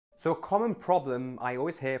So a common problem I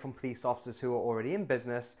always hear from police officers who are already in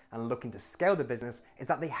business and looking to scale the business is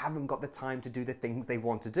that they haven't got the time to do the things they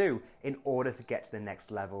want to do in order to get to the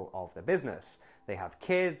next level of the business. They have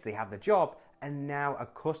kids, they have the job, and now a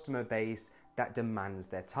customer base that demands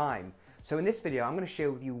their time. So in this video, I'm going to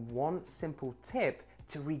share with you one simple tip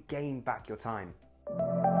to regain back your time.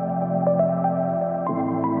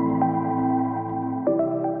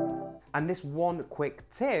 And this one quick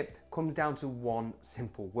tip comes down to one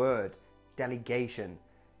simple word: delegation.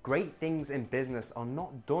 Great things in business are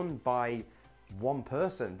not done by one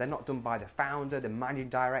person. They're not done by the founder, the managing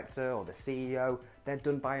director, or the CEO. They're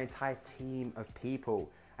done by an entire team of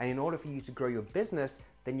people. And in order for you to grow your business,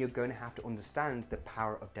 then you're going to have to understand the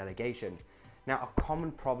power of delegation. Now, a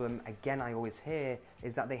common problem, again, I always hear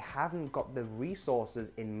is that they haven't got the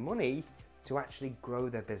resources in money to actually grow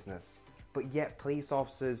their business. But yet police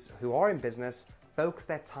officers who are in business focus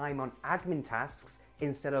their time on admin tasks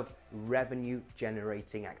instead of revenue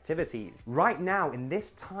generating activities. Right now, in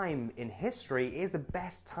this time in history, is the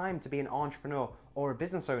best time to be an entrepreneur or a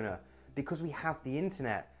business owner because we have the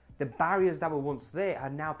internet. The barriers that were once there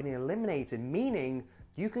have now been eliminated, meaning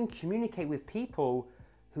you can communicate with people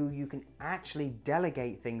who you can actually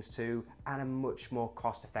delegate things to at a much more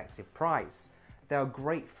cost-effective price. There are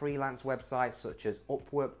great freelance websites such as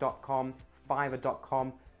Upwork.com,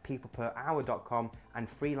 Fiverr.com, peopleperhour.com, and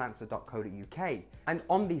freelancer.co.uk. And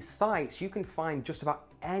on these sites, you can find just about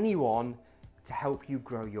anyone to help you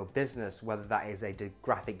grow your business, whether that is a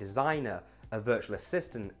graphic designer, a virtual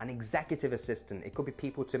assistant, an executive assistant. It could be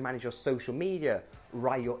people to manage your social media,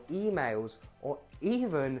 write your emails, or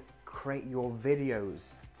even create your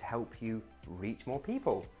videos to help you reach more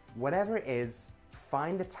people. Whatever it is,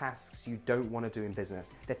 find the tasks you don't want to do in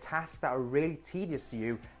business, the tasks that are really tedious to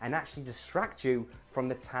you and actually distract you from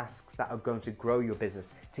the tasks that are going to grow your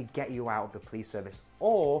business, to get you out of the police service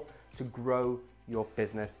or to grow your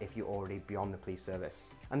business if you're already beyond the police service.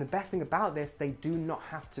 And the best thing about this, they do not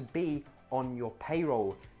have to be on your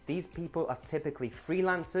payroll. These people are typically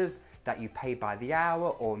freelancers that you pay by the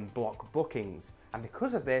hour or in block bookings. And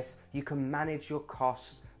because of this, you can manage your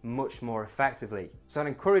costs much more effectively. So I'd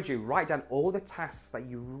encourage you, write down all the tasks that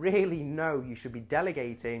you really know you should be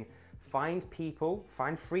delegating. Find people,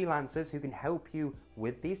 find freelancers who can help you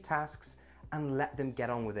with these tasks and let them get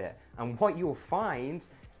on with it. And what you'll find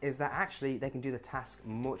is that actually they can do the task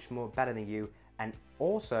much more better than you and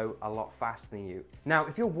also a lot faster than you. Now,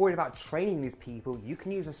 if you're worried about training these people, you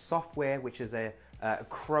can use a software which is a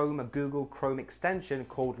Google Chrome extension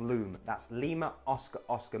called Loom. That's Lima Oscar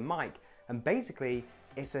Oscar Mike. And basically,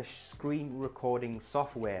 it's a screen recording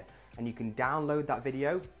software. And you can download that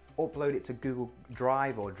video, upload it to Google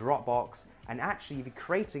Drive or Dropbox, and actually you're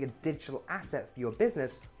creating a digital asset for your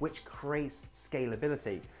business, which creates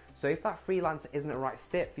scalability. So if that freelancer isn't a right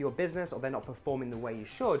fit for your business or they're not performing the way you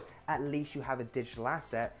should, at least you have a digital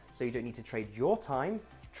asset so you don't need to trade your time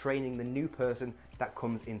training the new person that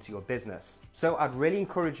comes into your business. So I'd really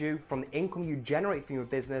encourage you, from the income you generate from your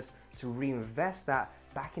business, to reinvest that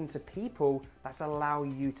back into people that's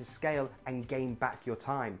allowing you to scale and gain back your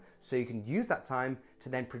time. So you can use that time to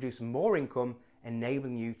then produce more income,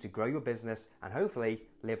 enabling you to grow your business and hopefully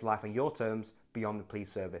live life on your terms beyond the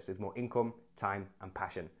police service with more income, time, and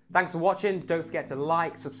passion. Thanks for watching. Don't forget to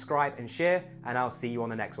like, subscribe, and share, and I'll see you on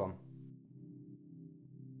the next one.